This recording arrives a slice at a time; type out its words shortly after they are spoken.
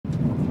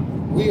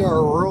We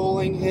are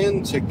rolling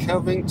into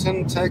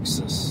Covington,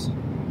 Texas.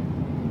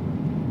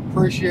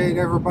 Appreciate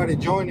everybody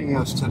joining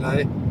us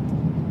today.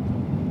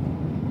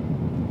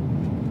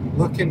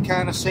 Looking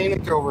kind of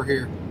scenic over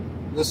here.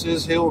 This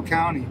is Hill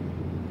County.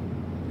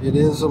 It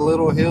is a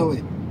little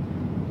hilly.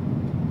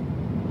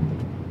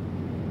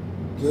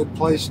 Good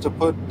place to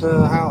put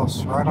a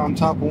house, right on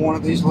top of one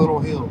of these little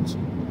hills.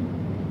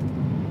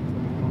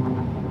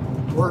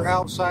 We're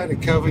outside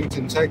of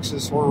Covington,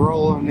 Texas. We're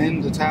rolling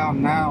into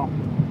town now.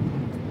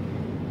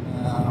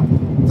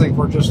 I think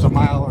we're just a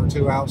mile or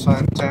two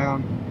outside of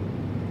town.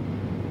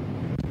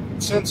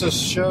 Census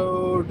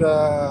showed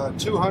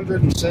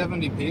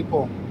 270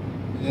 people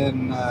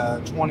in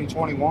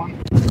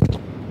 2021.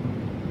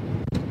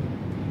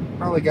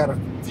 Probably got a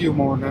few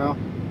more now.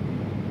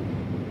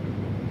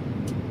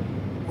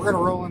 We're going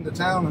to roll into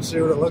town and see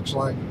what it looks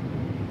like.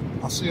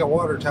 I see a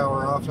water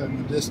tower off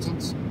in the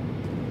distance.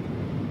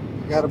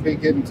 We got to be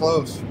getting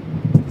close.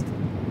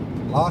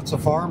 Lots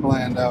of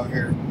farmland out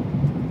here.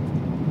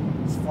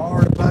 As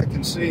far as I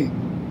can see.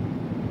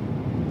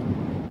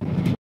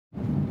 Here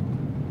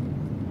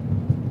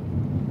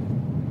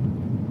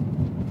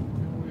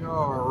we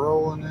are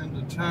rolling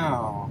into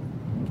town.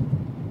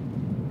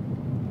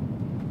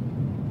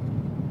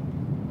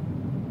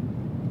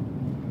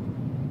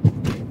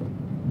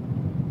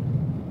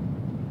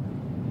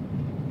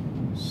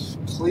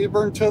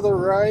 Cleburne to the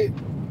right,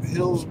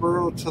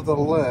 Hillsboro to the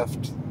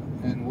left,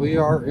 and we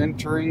are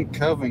entering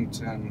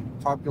Covington.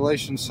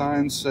 Population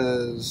sign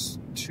says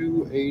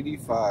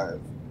 285.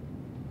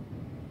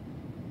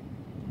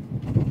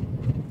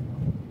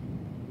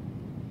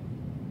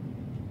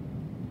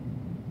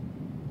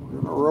 We're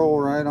gonna roll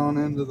right on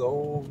into the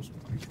old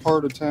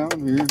part of town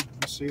here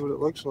and see what it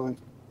looks like.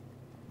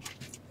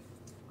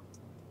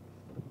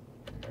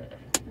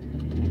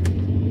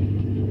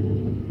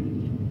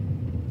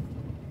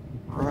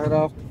 Right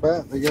off the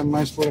bat, they got a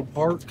nice little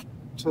park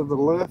to the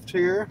left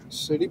here,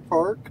 City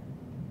Park.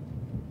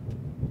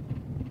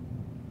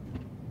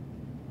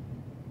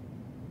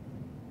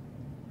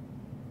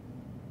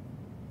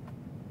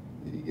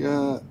 You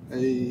got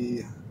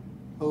a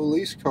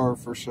police car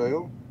for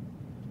sale.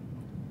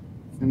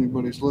 If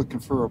anybody's looking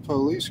for a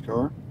police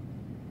car,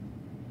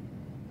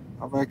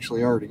 I've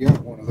actually already got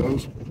one of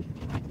those.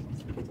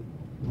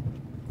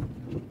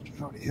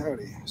 Howdy,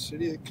 howdy.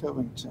 City of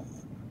Covington.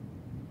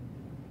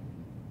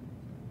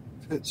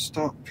 Pit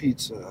Stop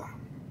Pizza.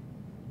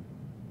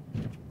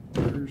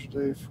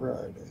 Thursday,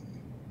 Friday.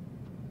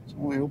 It's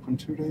only open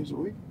 2 days a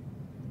week.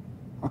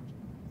 Huh.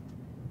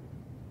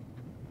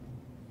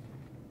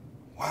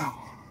 Wow,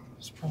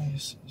 this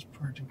place is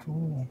pretty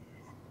cool.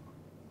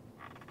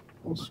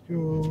 Let's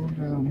go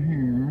down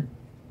here.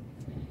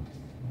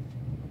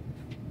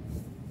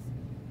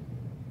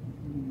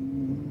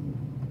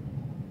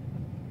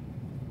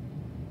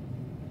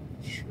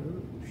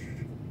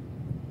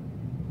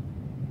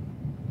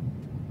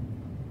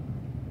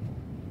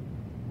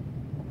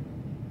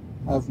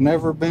 I've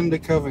never been to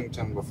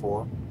Covington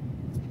before.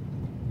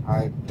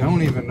 I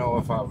don't even know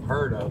if I've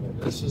heard of it.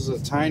 This is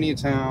a tiny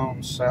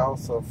town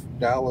south of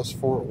Dallas,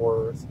 Fort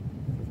Worth.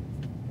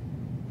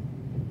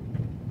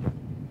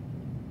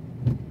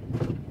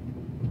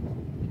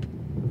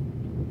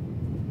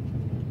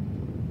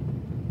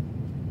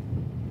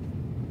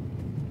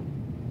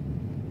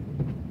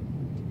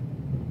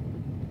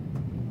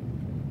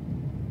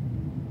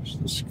 There's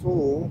the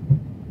school.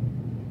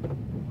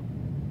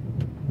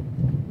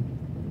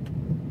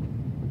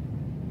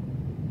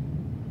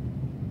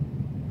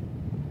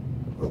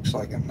 Looks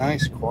like a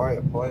nice,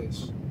 quiet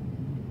place.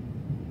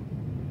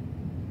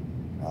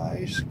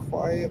 Nice,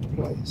 quiet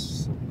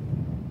place.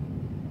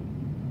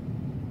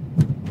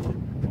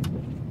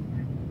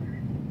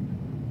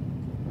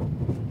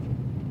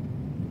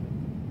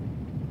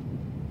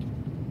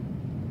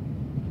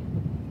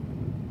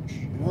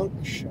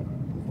 Junction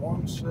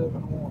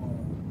 171.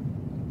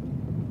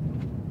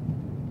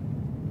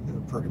 Got a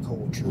pretty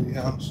cool tree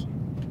house.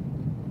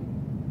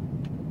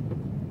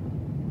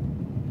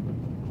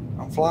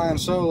 Flying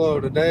solo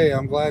today.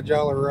 I'm glad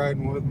y'all are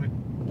riding with me.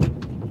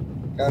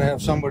 Gotta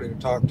have somebody to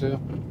talk to.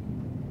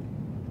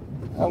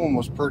 That one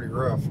was pretty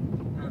rough.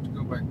 I have to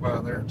go back by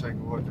there and take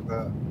a look at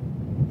that.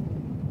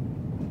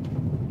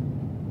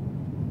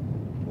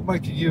 We'll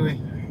make a U-turn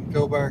and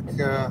go back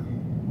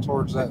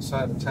towards that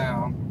side of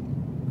town,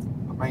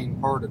 the main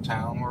part of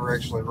town. We're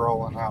actually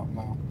rolling out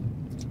now.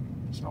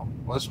 So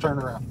let's turn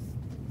around.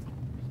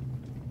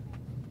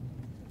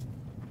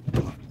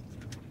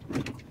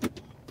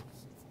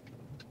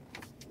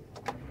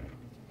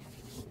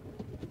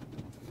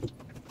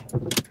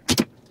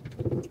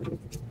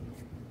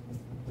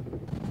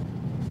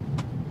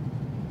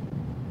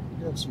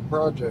 Got some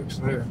projects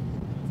there,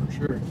 for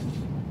sure.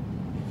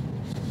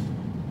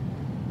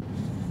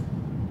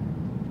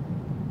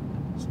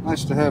 It's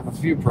nice to have a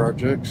few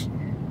projects.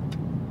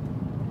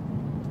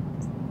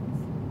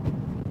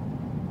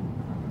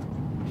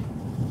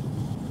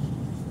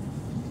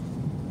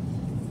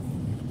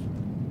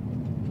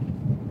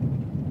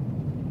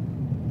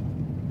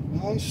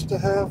 Nice to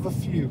have a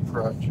few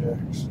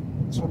projects.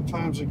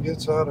 Sometimes it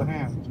gets out of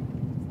hand.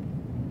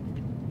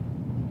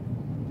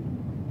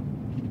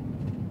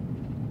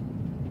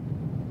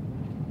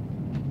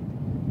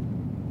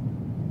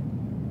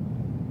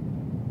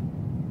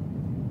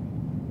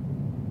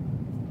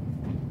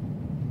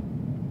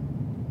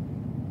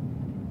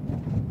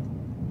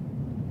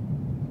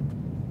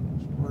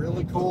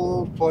 Really cool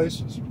old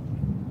places.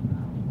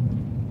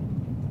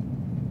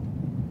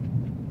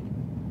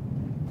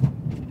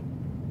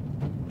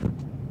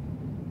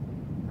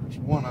 There's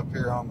one up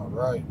here on the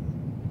right.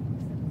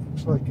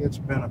 Looks like it's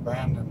been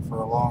abandoned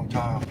for a long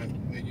time.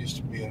 It used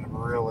to be a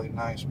really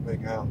nice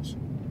big house.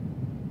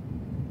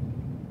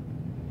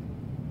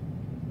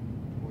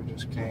 We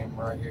just came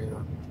right here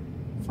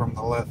from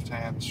the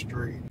left-hand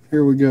street.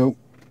 Here we go.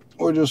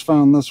 We just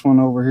found this one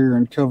over here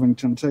in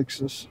Covington,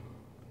 Texas.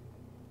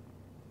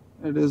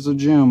 It is a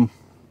gym.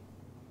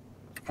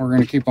 We're going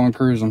to keep on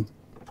cruising.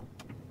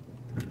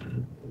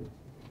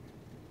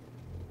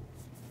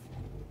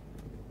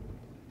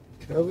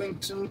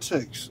 Covington,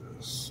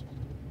 Texas.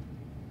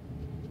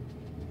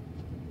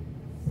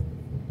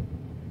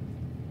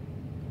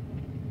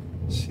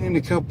 Seen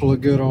a couple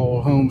of good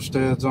old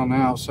homesteads on the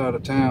outside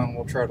of town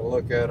we'll try to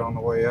look at on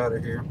the way out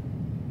of here.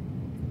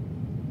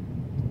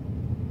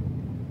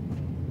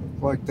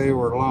 Look like they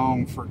were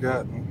long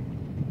forgotten.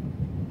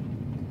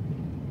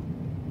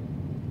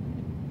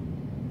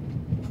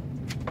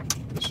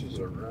 This is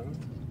a road.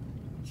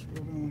 Let's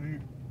go down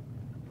here.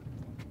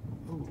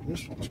 Oh,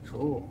 this one's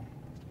cool.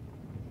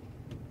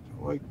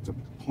 I like the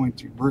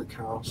pointy brick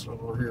house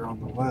over here on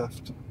the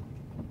left.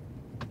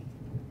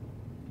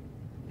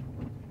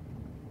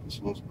 This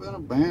one's been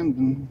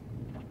abandoned.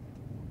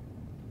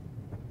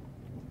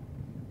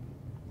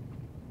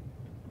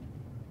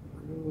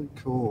 Really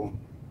cool.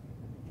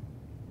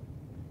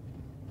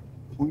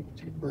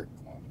 Pointy brick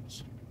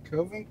ones.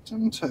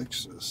 Covington,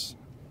 Texas.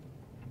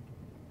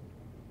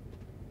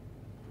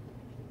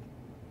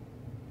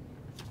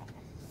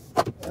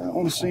 That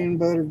one's seen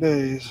better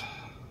days.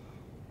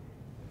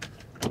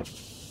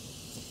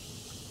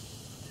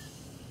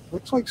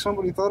 Looks like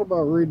somebody thought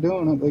about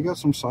redoing it. They got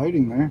some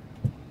siding there.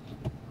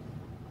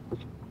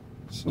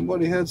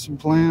 Somebody had some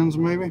plans,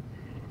 maybe.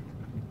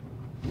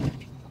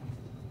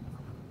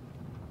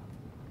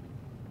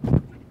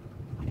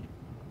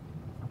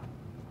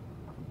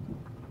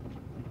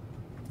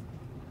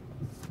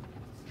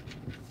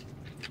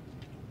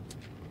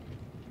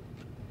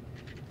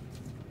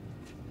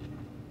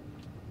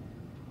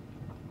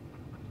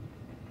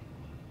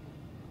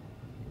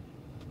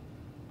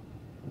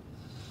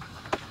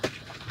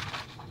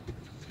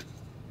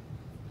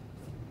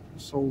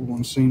 This old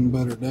one's seen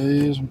better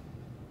days.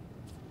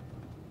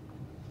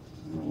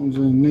 That one's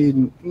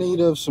in need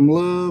of some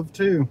love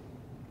too.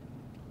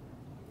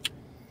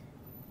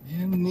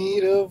 In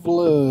need of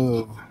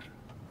love.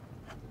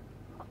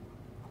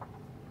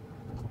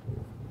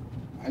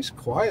 Nice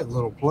quiet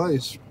little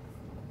place.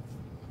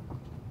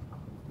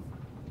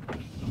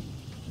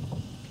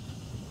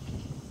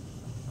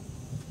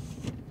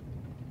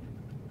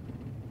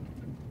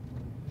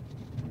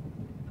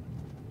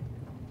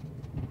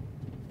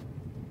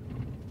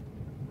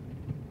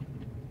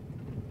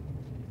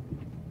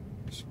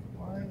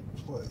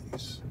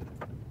 Place.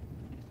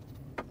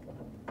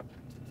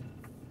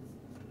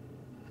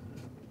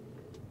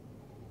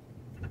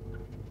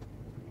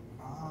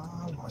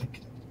 I like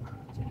it.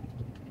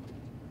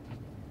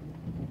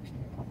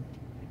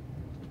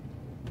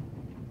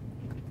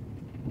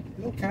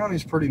 Hill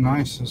County's pretty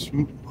nice. It's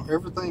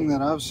everything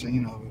that I've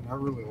seen of it, I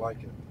really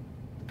like it.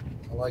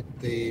 I like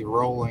the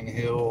rolling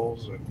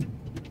hills, and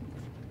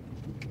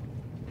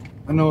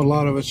I know a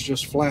lot of it's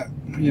just flat,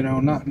 you know,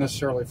 not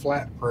necessarily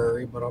flat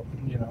prairie, but,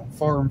 you know,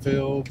 farm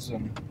fields,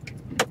 and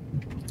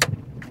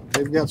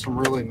they've got some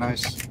really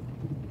nice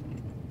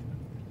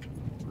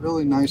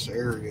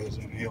areas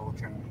in Hill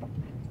County.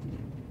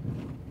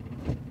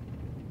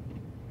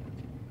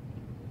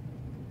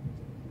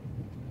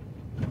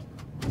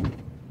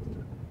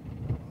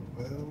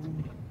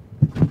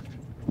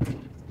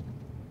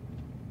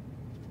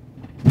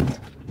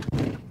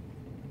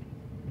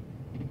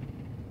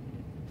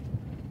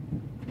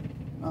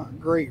 Not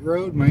great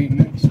road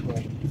maintenance,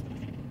 but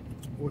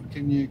what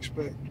can you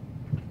expect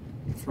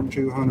from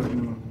 200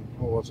 and,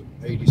 what was it,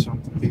 80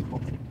 something people?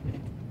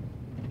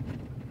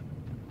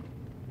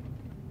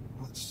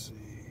 Let's see.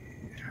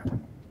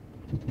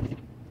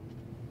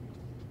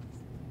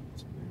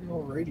 It's a big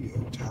old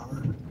radio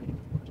tower.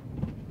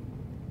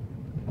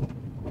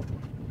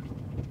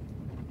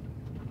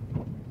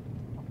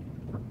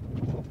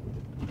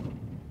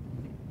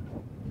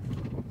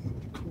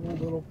 Cool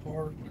little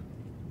park.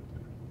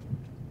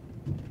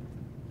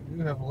 We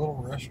do have a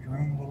little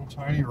restroom, a little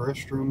tiny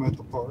restroom at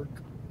the park.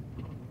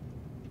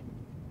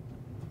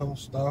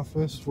 Post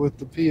office with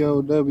the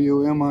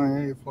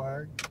POWMIA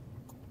flag.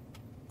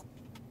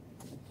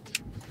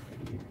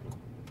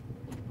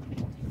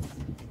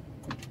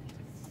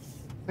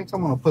 I think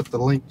I'm going to put the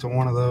link to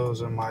one of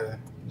those in my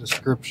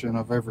description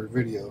of every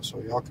video so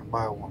y'all can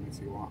buy one if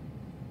you want.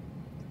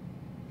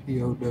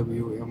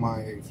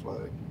 POWMIA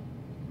flag.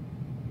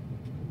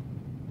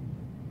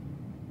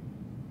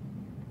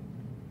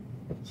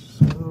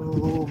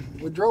 So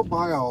we drove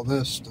by all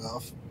this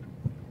stuff.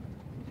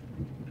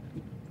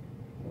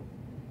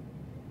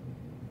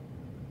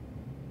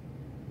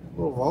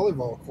 A little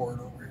volleyball court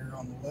over here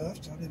on the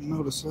left. I didn't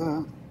notice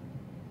that.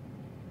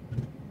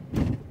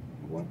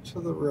 Went to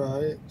the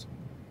right.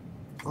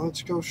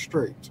 Let's go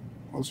straight.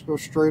 Let's go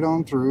straight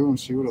on through and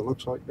see what it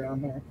looks like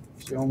down there.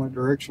 It's the only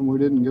direction we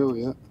didn't go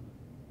yet.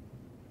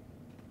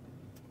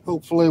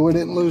 Hopefully we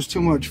didn't lose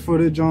too much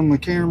footage on the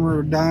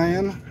camera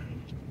dying.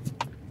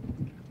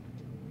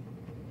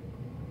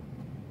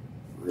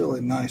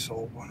 Really nice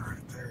old one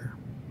right there.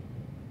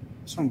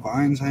 Some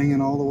vines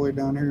hanging all the way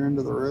down here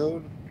into the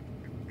road.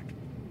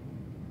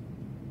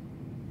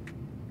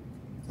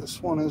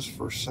 This one is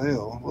for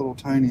sale. A little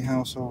tiny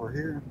house over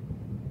here.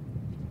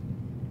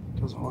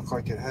 Doesn't look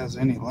like it has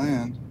any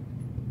land.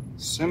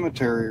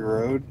 Cemetery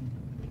Road.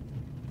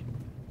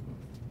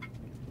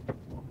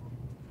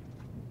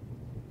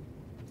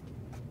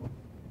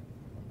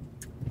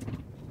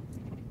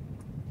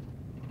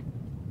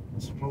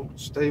 Some old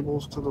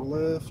stables to the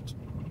left.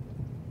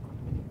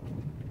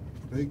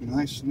 Big,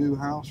 nice new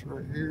house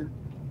right here.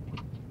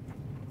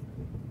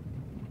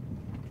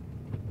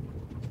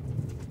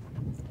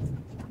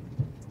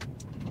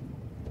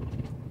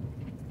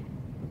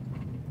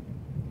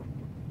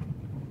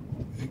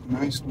 Big,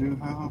 nice new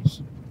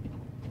house.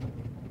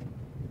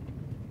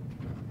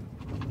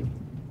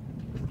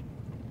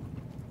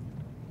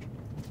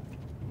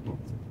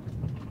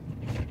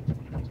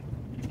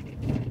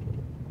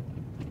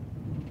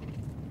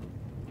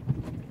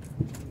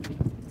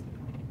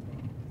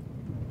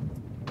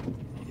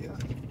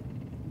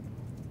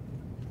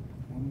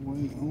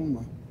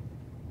 Only.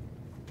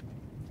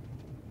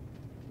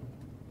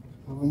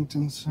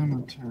 Covington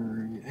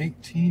Cemetery,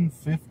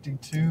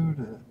 1852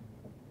 to...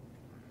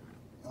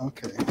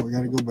 Okay, we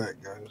gotta go back,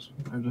 guys.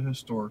 There's a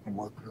historical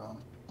marker on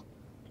it.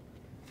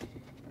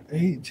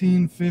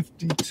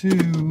 1852 to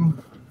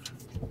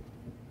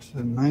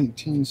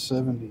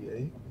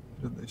 1978.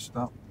 Did they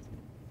stop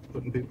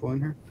putting people in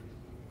here?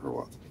 Or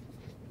what?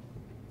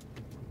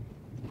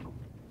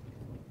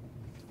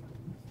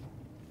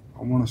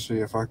 I want to see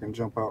if I can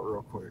jump out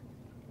real quick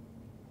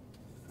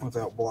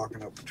without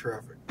blocking up the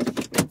traffic.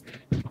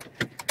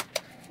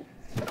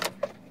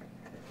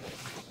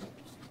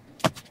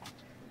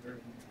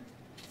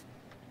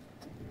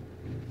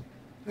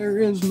 There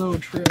is no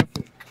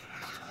traffic.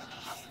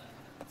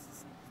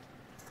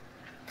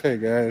 Okay,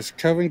 guys,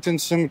 Covington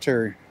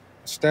Cemetery.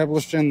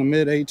 Established in the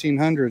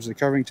mid-1800s, the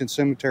Covington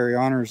Cemetery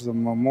honors the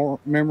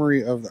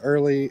memory of the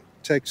early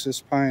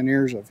Texas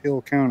pioneers of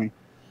Hill County.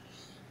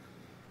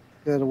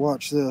 Gotta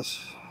watch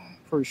this.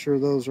 Pretty sure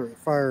those are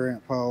fire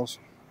ant piles.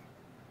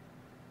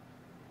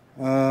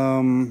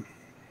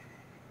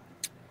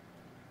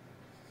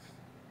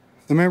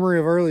 The memory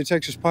of early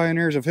Texas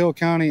pioneers of Hill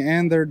County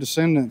and their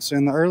descendants.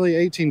 In the early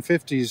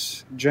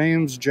 1850s,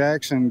 James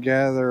Jackson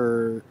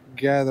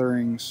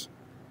gatherings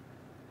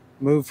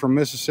moved from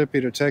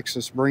Mississippi to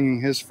Texas,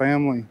 bringing his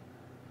family,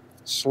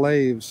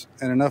 slaves,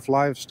 and enough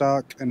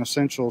livestock and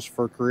essentials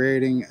for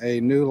creating a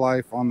new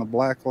life on the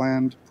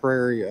blackland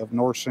prairie of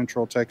north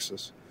central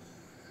Texas.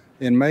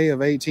 In May of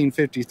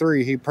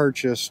 1853, he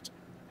purchased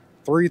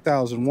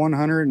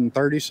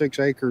 3,136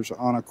 acres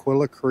on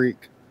Aquila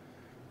Creek,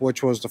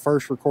 which was the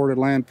first recorded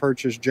land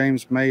purchase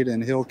James made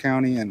in Hill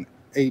County in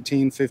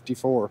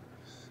 1854.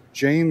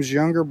 James'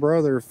 younger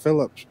brother,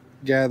 Philip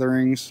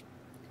Gatherings,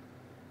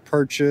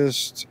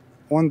 purchased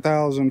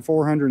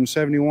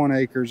 1,471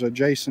 acres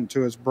adjacent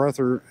to his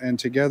brother, and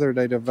together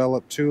they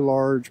developed two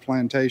large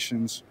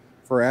plantations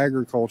for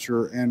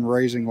agriculture and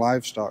raising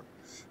livestock.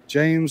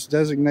 James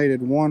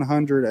designated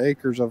 100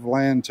 acres of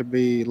land to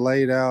be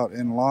laid out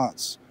in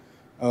lots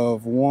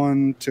of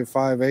 1 to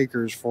 5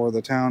 acres for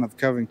the town of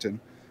Covington.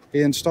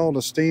 He installed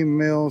a steam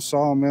mill,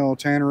 sawmill,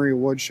 tannery,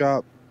 wood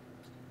shop,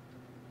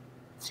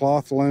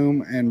 cloth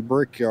loom, and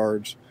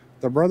brickyards.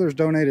 The brothers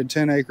donated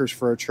 10 acres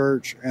for a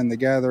church and the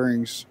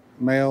Gatherings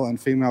male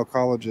and female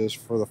colleges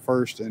for the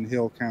first in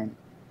Hill County.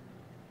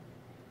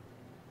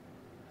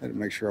 I had to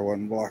make sure I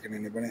wasn't blocking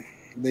anybody.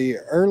 The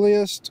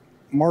earliest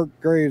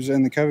marked graves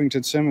in the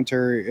Covington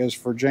Cemetery is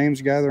for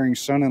James Gatherings'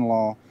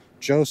 son-in-law,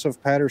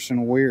 Joseph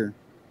Patterson Weir,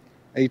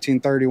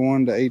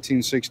 1831 to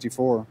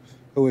 1864,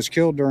 who was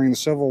killed during the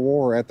Civil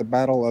War at the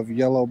Battle of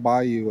Yellow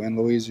Bayou in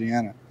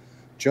Louisiana.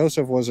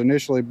 Joseph was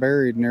initially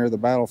buried near the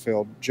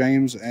battlefield.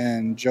 James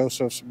had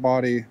Joseph's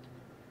body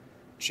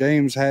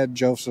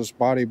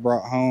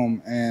brought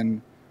home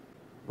and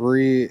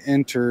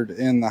re-interred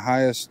in the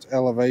highest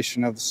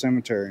elevation of the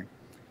cemetery.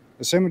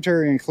 The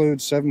cemetery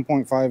includes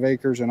 7.5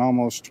 acres and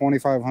almost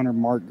 2,500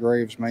 marked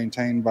graves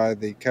maintained by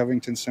the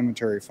Covington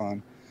Cemetery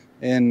Fund.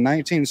 In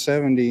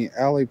 1970,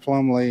 Allie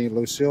Plumley,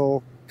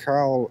 Lucille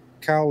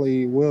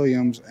Cowley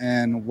Williams,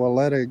 and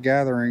Willetta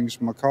Gatherings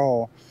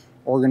McCall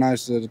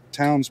organized the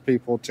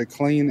townspeople to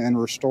clean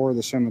and restore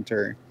the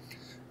cemetery.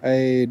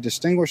 A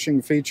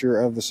distinguishing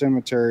feature of the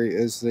cemetery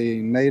is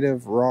the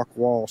native rock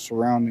wall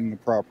surrounding the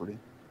property.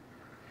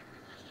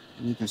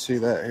 You can see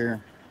that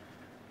here.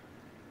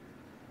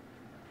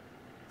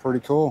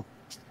 Pretty cool.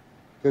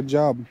 Good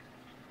job.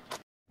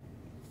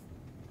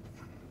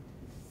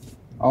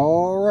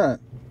 All right.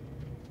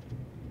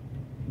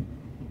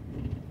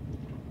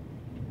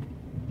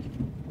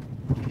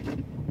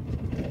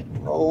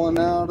 Rolling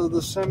out of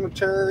the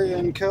cemetery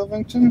in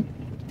Covington.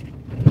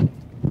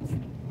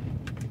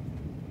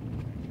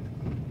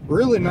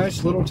 Really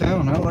nice little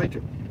town. I like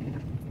it.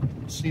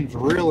 Seems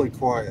really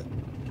quiet.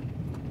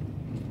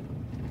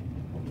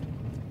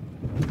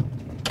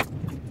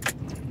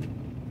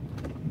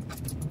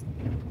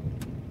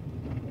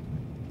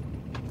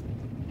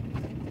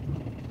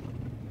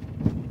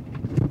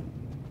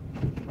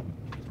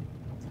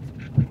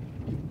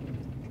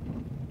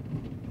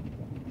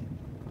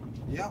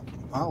 Yeah,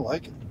 I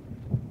like it.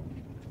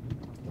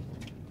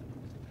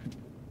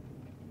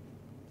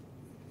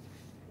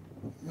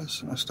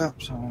 Missing a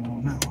stop sign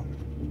on that one.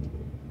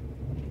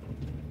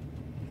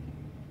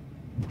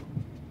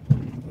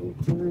 No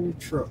through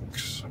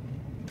trucks.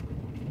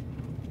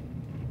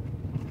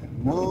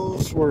 And no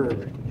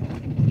swerving.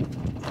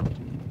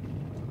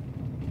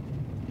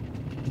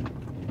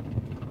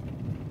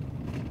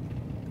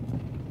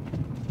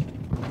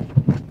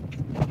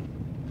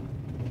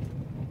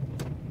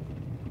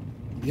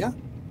 Yeah.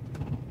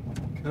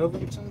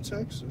 Covington,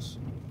 Texas.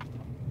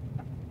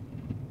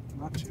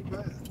 Not too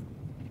bad.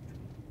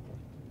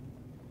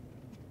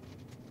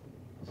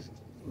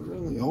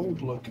 Really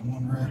old looking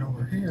one right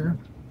over here.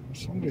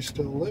 Somebody's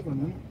still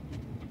living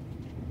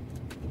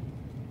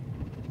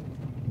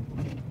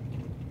in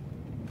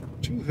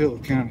it. 2 Hill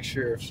County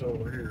sheriffs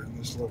over here in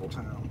this little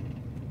town.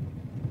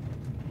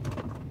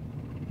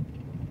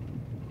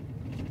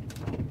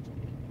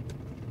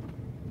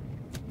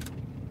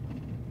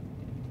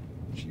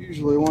 It's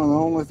usually one of the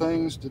only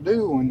things to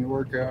do when you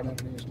work out in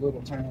these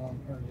little towns.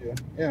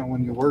 Yeah,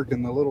 when you work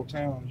in the little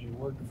towns, you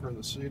work for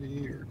the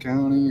city or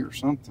county or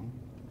something.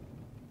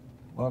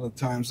 A lot of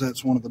times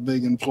that's one of the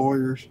big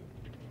employers.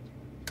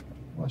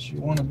 Unless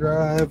you want to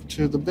drive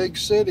to the big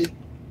city.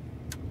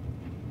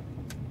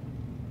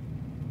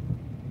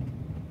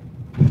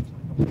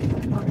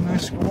 Pretty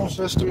nice school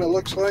system, it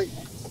looks like.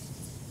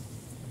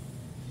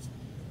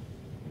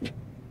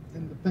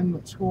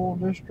 Independent school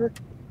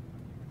district.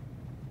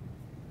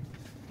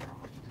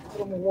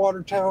 Little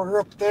water tower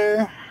up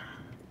there.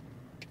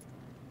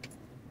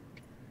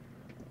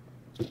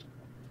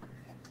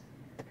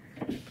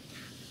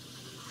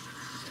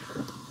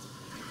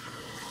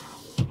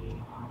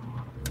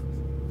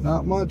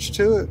 Not much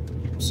to it.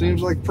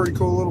 Seems like a pretty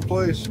cool little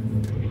place.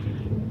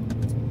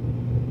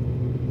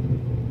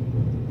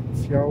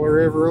 If y'all are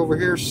ever over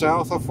here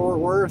south of Fort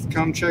Worth,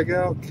 come check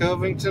out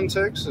Covington,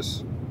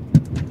 Texas.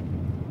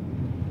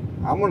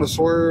 I'm gonna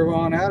swerve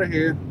on out of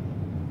here.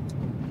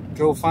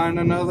 Go find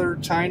another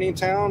tiny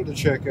town to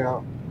check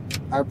out.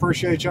 I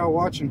appreciate y'all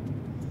watching.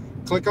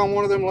 Click on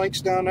one of them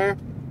links down there.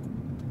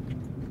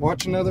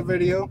 Watch another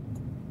video.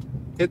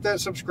 Hit that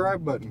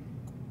subscribe button.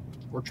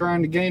 We're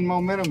trying to gain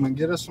momentum and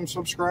get us some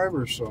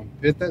subscribers, so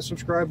hit that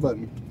subscribe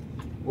button.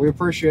 We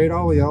appreciate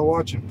all of y'all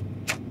watching.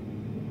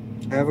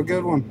 Have a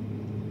good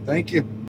one. Thank you.